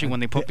 especially when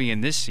they put me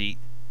in this seat.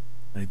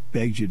 I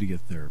begged you to get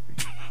therapy.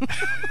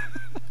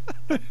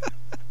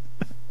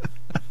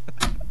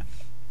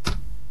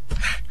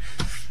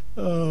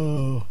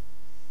 Oh.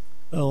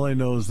 All I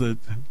know is that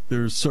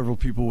there's several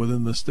people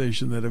within the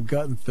station that have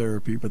gotten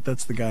therapy, but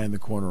that's the guy in the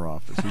corner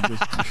office. He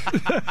just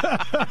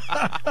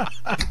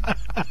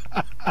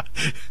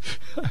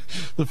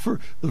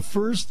the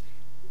first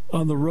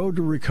on the road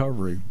to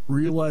recovery,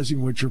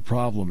 realizing what your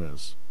problem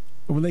is.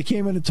 And when they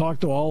came in and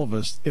talked to all of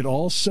us, it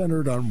all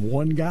centered on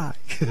one guy.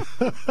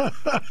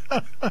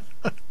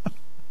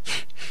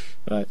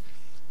 Right.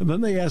 And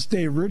then they asked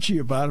Dave Ritchie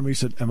about him. He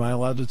said, "Am I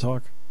allowed to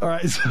talk?" All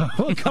right, so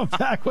we'll come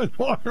back with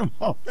more in a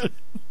moment.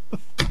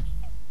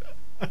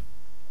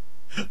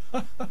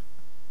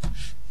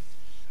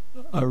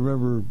 I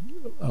remember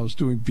I was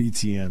doing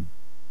BTN.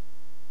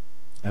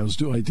 I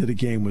did a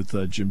game with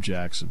Jim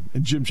Jackson,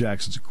 and Jim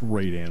Jackson's a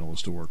great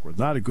analyst to work with.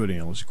 Not a good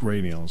analyst,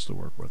 great analyst to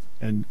work with.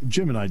 And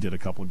Jim and I did a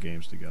couple of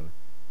games together.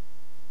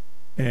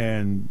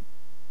 And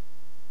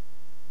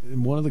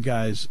one of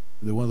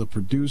the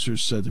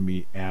producers said to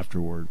me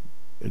afterward,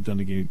 had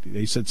done a game,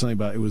 they said something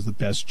about it was the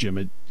best Jim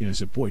had, I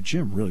said, "Boy,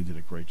 Jim really did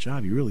a great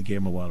job. You really gave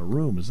him a lot of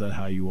room. Is that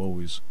how you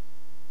always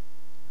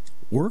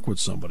work with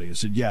somebody?" I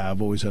said, "Yeah,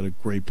 I've always had a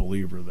great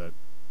believer that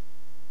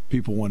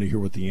people want to hear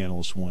what the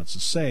analyst wants to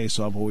say,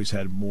 so I've always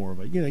had more of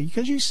a,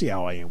 because you see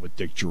how I am with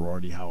Dick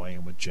Girardi, how I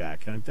am with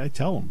Jack. And I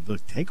tell them,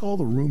 look, take all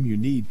the room you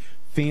need.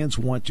 Fans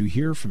want to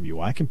hear from you.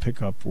 I can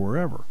pick up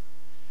wherever."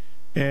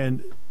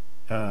 And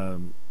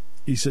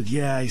he said,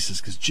 "Yeah," he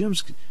says, "because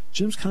Jim's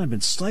kind of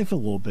been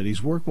stifled a little bit.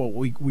 He's worked what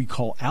we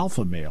call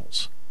alpha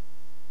males."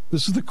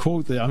 This is the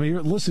quote that,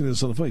 you're listening to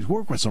this on the phone. He's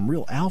worked with some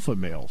real alpha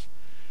males.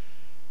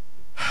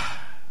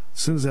 As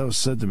soon as that was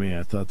said to me,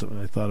 I thought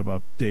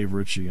about Dave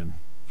Ritchie and.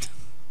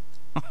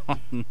 Oh,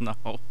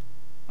 no.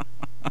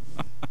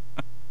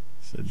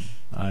 Said,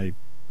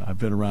 I've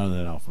been around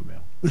that alpha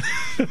male.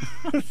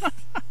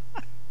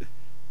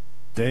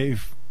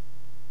 Dave,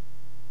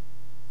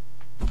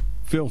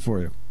 feel for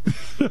you.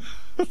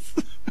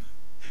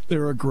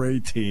 They're a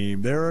great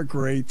team.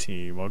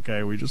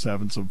 Okay, we're just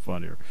having some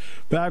fun here.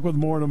 Back with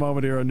more in a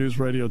moment here on News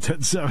Radio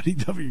 1070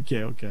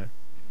 WKOK.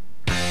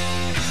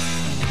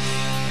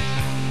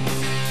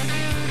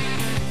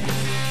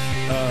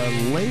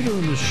 Later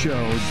in the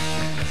show,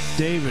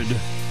 David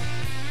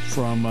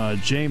from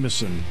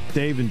Jameson,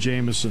 Dave and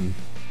Jameson,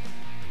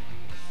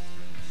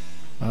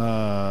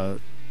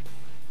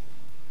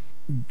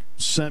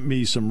 sent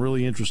me some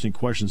really interesting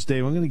questions.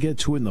 Dave, I'm going to get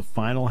to it in the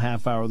final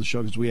half hour of the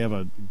show because we have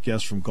a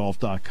guest from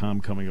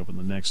golf.com coming up in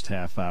the next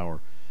half hour.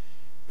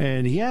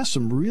 And he asked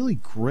some really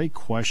great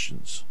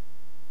questions.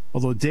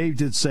 Although Dave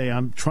did say,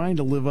 "I'm trying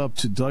to live up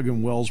to Doug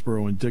and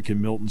Wellsboro and Dick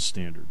and Milton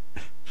standard."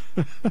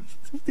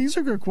 These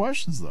are good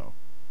questions, though.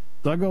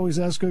 Doug always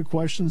asks good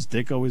questions.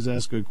 Dick always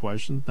asks good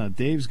questions. Now,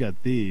 Dave's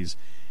got these,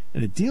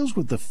 and it deals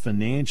with the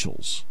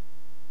financials.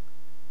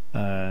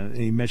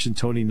 He mentioned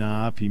Tony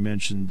Knopp. He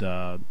mentioned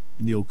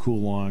Neil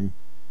Coulon.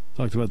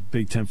 Talked about the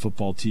Big Ten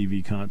football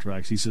TV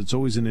contracts. He said it's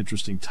always an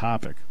interesting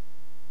topic.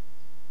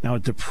 Now,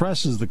 it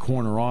depresses the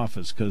corner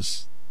office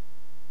because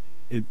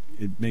it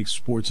makes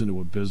sports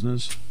into a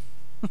business.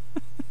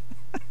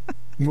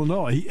 Well,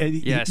 no.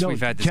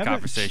 We've had this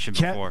conversation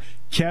before.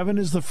 Kevin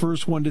is the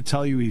first one to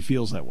tell you he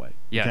feels that way.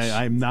 Yes. Okay?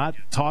 I'm not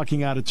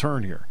talking out of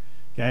turn here.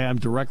 Okay? I'm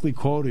directly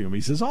quoting him. He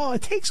says, "Oh,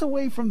 it takes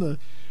away from the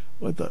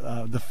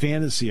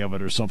fantasy of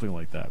it," or something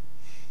like that.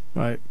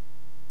 Right?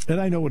 And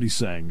I know what he's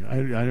saying. I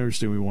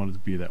understand we want it to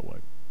be that way.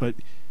 But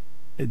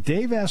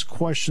Dave asked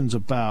questions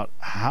about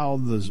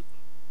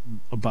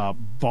about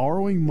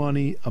borrowing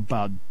money,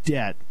 about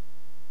debt,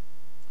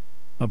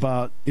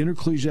 about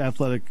intercollegiate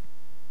athletic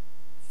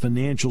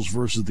financials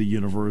versus the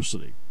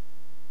university.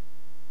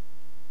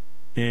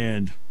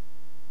 And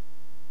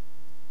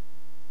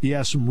he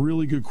asked some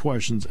really good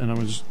questions, and I'm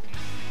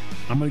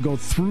going to go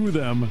through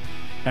them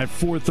at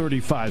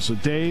 4:35. So,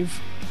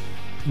 Dave,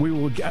 we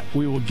will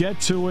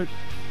get to it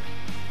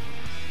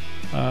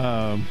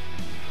at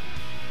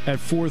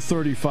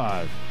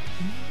 4:35.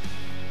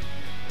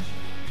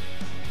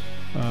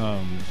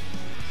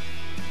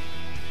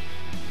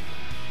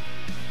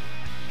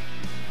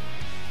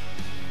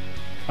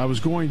 I was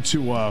going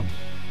to.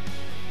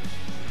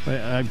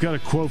 I've got a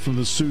quote from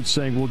the suit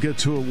saying, "We'll get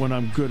to it when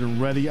I'm good and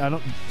ready." I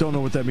don't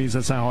know what that means.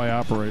 That's not how I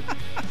operate.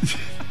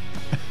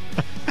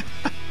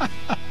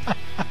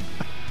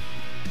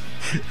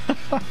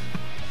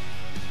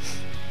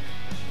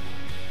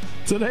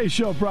 Today's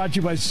show brought to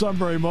you by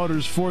Sunbury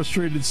Motors, 4th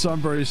Street in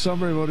Sunbury.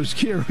 Sunbury Motors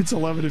Kia, routes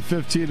 11 and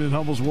 15 in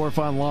Hummel's Wharf,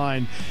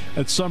 online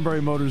at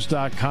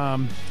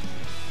sunburymotors.com.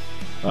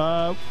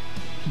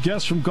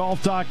 Guest from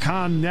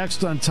golf.com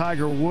next on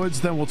Tiger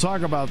Woods. Then we'll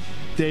talk about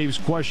Dave's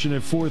question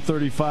at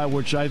 4:35,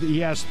 which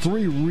he asked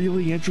 3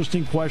 really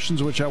interesting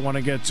questions, which I want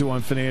to get to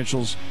on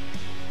financials,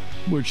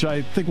 which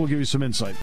I think will give you some insight.